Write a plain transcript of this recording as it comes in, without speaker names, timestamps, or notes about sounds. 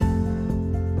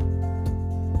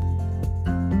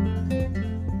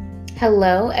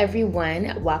Hello,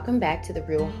 everyone. Welcome back to the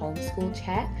Real Homeschool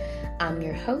Chat. I'm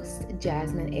your host,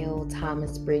 Jasmine L.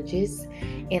 Thomas Bridges,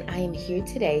 and I am here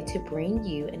today to bring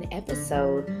you an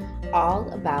episode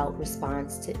all about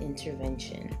response to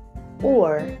intervention,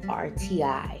 or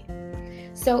RTI.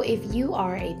 So, if you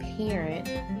are a parent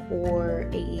or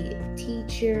a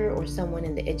teacher or someone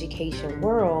in the education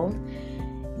world,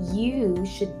 you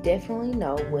should definitely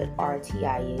know what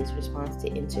RTI is, response to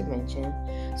intervention,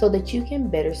 so that you can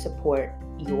better support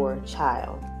your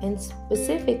child. And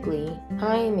specifically,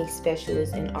 I am a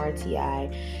specialist in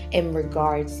RTI in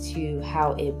regards to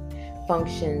how it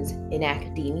functions in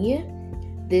academia.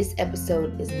 This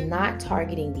episode is not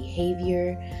targeting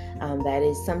behavior. That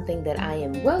is something that I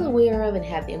am well aware of and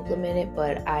have implemented,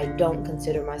 but I don't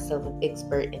consider myself an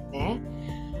expert in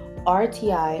that.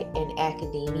 RTI in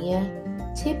academia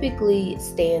typically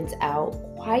stands out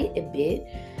quite a bit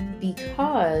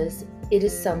because it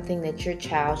is something that your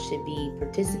child should be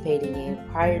participating in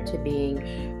prior to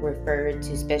being referred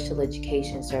to special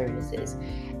education services.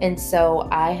 And so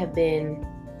I have been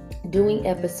doing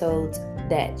episodes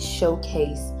that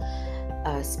showcase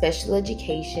special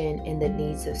education and the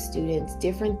needs of students,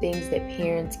 different things that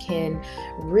parents can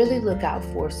really look out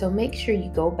for. So make sure you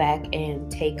go back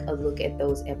and take a look at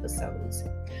those episodes.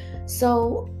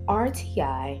 So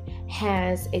RTI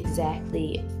has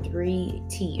exactly 3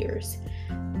 tiers.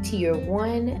 Tier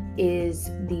 1 is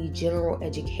the general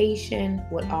education,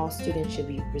 what all students should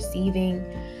be receiving.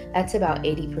 That's about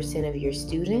 80% of your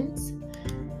students.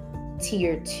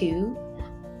 Tier 2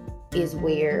 is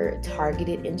where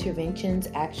targeted interventions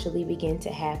actually begin to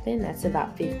happen. That's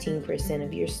about 15%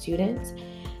 of your students.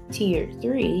 Tier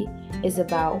 3 is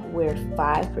about where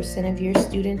 5% of your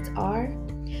students are,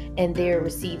 and they're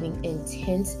receiving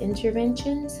intense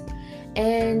interventions.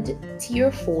 And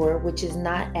Tier 4, which is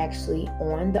not actually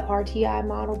on the RTI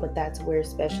model, but that's where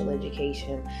special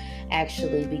education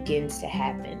actually begins to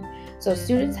happen. So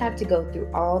students have to go through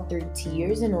all 3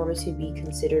 tiers in order to be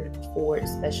considered for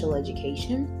special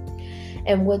education.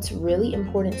 And what's really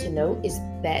important to note is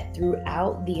that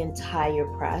throughout the entire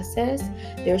process,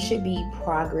 there should be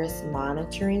progress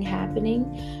monitoring happening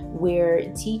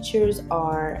where teachers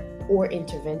or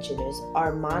interventionists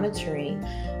are monitoring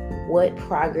what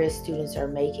progress students are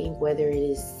making, whether it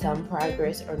is some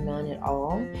progress or none at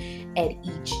all, at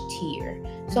each tier.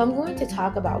 So I'm going to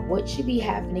talk about what should be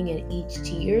happening in each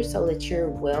tier so that you're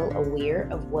well aware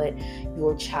of what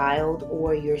your child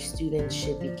or your students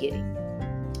should be getting.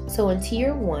 So in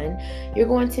Tier 1, you're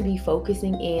going to be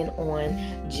focusing in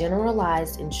on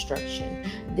generalized instruction.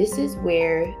 This is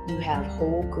where you have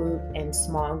whole group and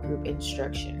small group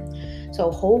instruction. So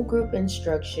whole group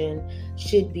instruction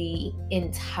should be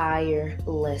entire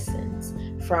lessons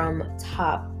from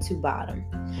top to bottom.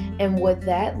 And what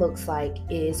that looks like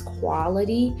is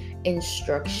quality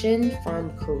instruction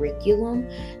from curriculum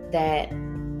that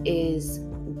is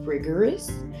rigorous.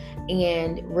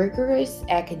 And rigorous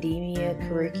academia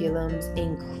curriculums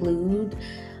include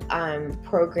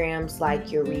programs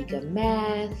like Eureka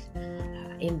Math,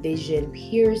 Envision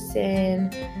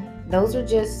Pearson. Those are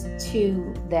just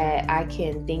 2 that I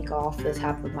can think off the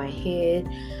top of my head,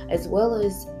 as well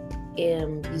as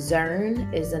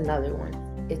Zearn is another one.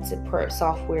 It's a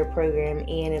software program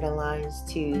and it aligns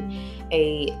to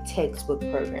a textbook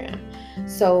program.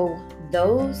 So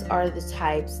those are the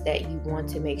types that you want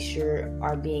to make sure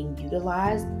are being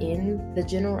utilized in the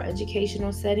general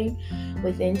educational setting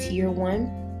within Tier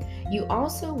 1. You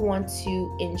also want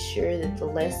to ensure that the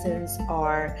lessons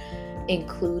are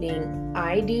including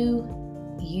I do,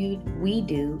 we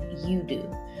do, you do.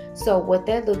 So what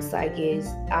that looks like is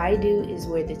I do is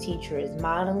where the teacher is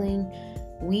modeling.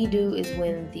 We do is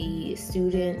when the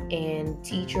student and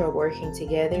teacher are working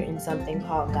together in something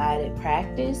called guided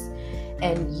practice.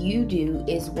 And you do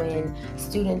is when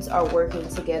students are working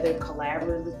together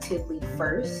collaboratively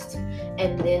first,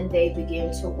 and then they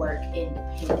begin to work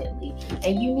independently.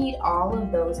 And you need all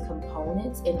of those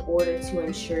components in order to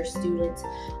ensure students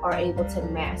are able to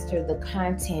master the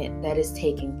content that is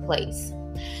taking place.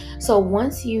 So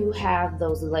once you have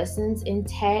those lessons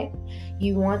intact,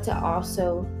 you want to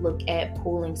also look at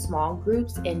pooling small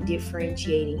groups and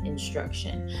differentiating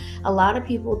instruction. A lot of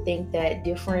people think that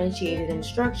differentiated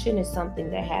instruction is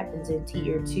something that happens in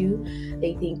Tier 2.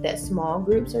 They think that small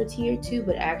groups are Tier 2,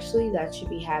 but actually that should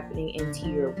be happening in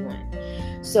Tier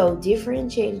 1. So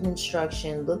differentiated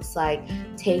instruction looks like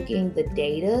taking the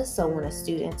data. So when a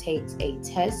student takes a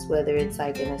test, whether it's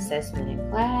like an assessment in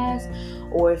class,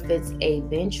 or if it's a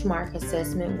benchmark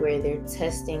assessment where they're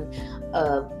testing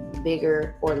a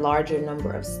bigger or larger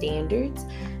number of standards,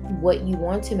 what you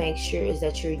want to make sure is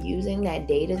that you're using that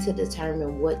data to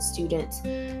determine what students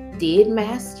did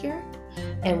master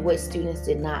and what students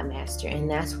did not master. And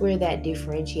that's where that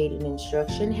differentiated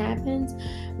instruction happens,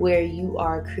 where you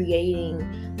are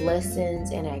creating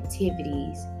lessons and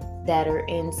activities that are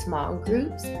in small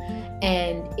groups,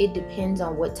 and it depends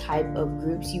on what type of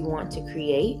groups you want to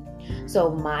create. So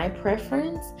my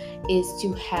preference is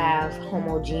to have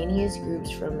homogeneous groups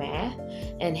for math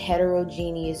and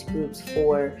heterogeneous groups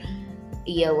for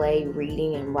ELA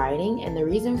reading and writing. And the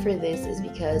reason for this is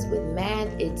because with math,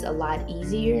 it's a lot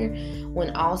easier when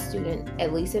all students,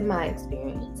 at least in my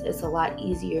experience, it's a lot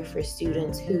easier for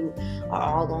students who are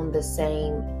all on the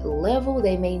same level.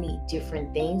 They may need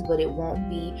different things, but it won't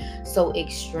be so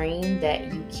extreme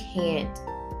that you can't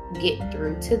get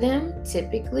through to them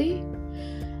typically.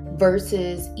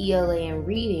 Versus ELA and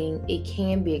reading, it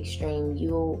can be extreme.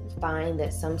 You'll find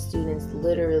that some students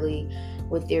literally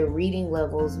with their reading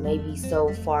levels may be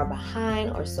so far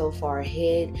behind or so far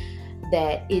ahead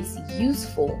that it's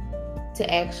useful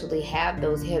to actually have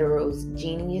those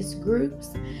heterogeneous groups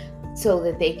so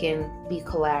that they can be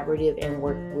collaborative and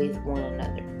work with one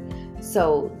another.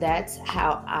 So that's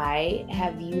how I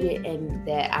have viewed it, and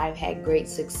that I've had great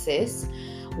success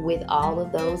with all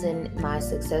of those, and my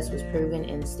success was proven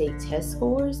in state test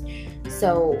scores.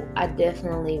 So I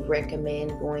definitely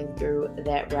recommend going through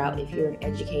that route if you're an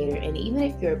educator. And even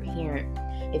if you're a parent,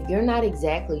 if you're not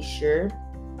exactly sure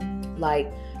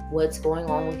like what's going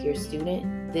on with your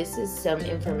student, this is some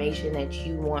information that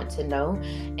you want to know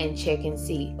and check and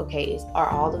see, okay, are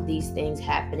all of these things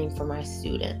happening for my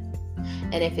student?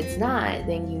 And if it's not,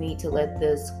 then you need to let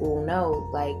the school know,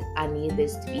 like, I need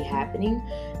this to be happening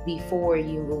before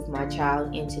you move my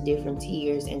child into different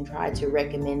tiers and try to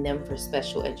recommend them for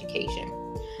special education.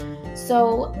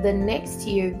 So the next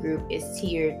tier group is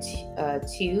tier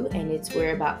 2, and it's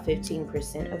where about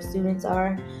 15% of students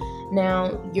are.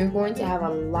 Now, you're going to have a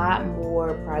lot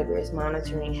more progress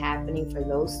monitoring happening for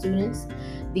those students.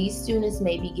 These students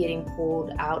may be getting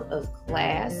pulled out of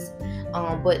class,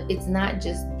 but it's not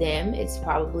just them. It's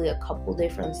probably a couple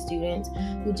different students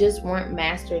who just weren't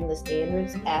mastering the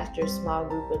standards after small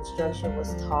group instruction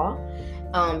was taught.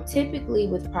 Typically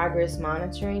with progress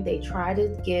monitoring, they try to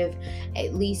give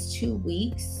at least 2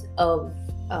 weeks of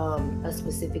a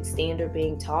specific standard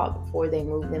being taught before they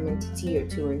move them into tier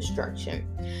 2 instruction.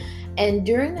 And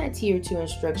during that tier 2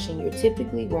 instruction, you're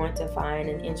typically going to find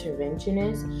an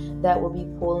interventionist that will be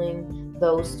pulling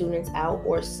those students out,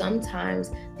 or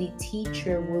sometimes the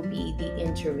teacher will be the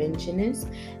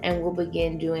interventionist and will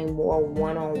begin doing more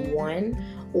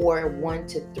one-on-one or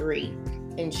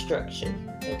 1-to-3 instruction.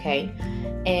 Okay,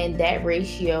 and that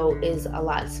ratio is a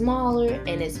lot smaller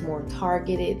and it's more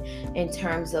targeted in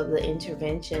terms of the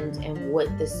interventions and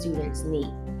what the students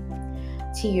need.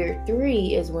 Tier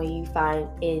 3 is when you find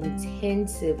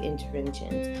intensive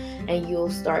interventions, and you'll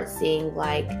start seeing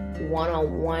like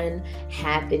one-on-one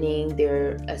happening.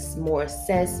 There are more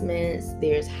assessments,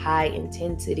 there's high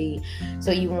intensity.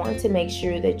 So you want to make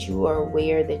sure that you are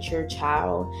aware that your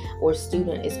child or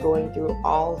student is going through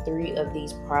all 3 of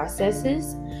these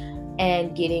processes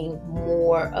and getting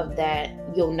more of that.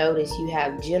 You'll notice you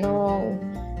have general,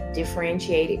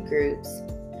 differentiated groups.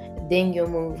 Then you'll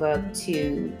move up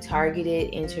to targeted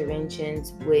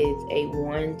interventions with a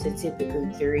 1 to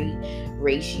typically 3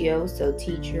 ratio. So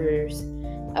teachers,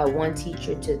 1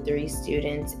 teacher to 3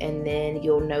 students. And then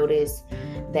you'll notice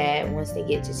that once they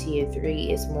get to tier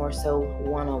 3, it's more so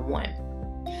one-on-one.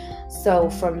 So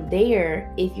from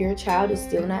there, if your child is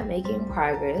still not making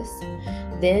progress,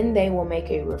 then they will make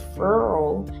a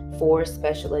referral for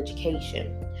special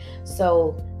education.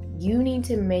 So you need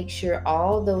to make sure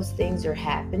all those things are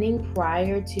happening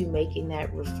prior to making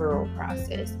that referral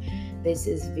process. This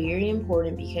is very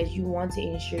important because you want to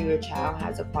ensure your child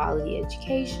has a quality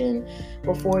education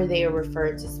before they are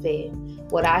referred to SPED.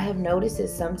 What I have noticed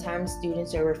is sometimes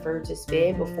students are referred to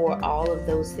SPED before all of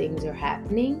those things are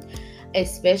happening,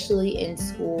 especially in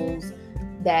schools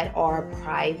that are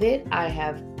private. I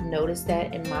have noticed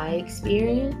that in my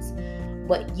experience,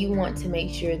 but you want to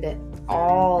make sure that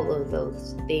all of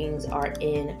those things are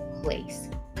in place.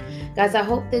 Guys, I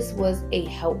hope this was a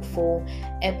helpful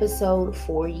episode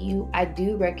for you. I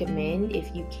do recommend,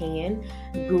 if you can,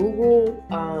 Google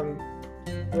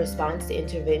response to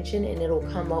intervention, and it'll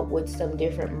come up with some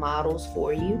different models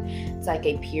for you. It's like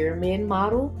a pyramid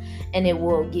model, and it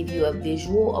will give you a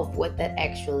visual of what that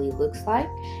actually looks like.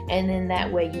 And then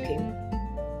that way you can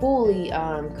fully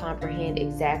comprehend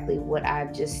exactly what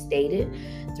I've just stated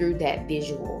through that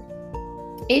visual.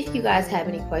 If you guys have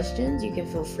any questions, you can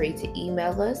feel free to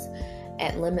email us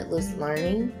at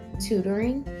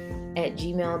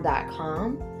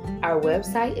limitlesslearningtutoring@gmail.com. Our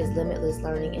website is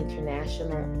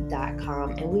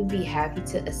limitlesslearninginternational.com, and we'd be happy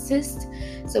to assist,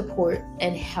 support,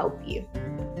 and help you.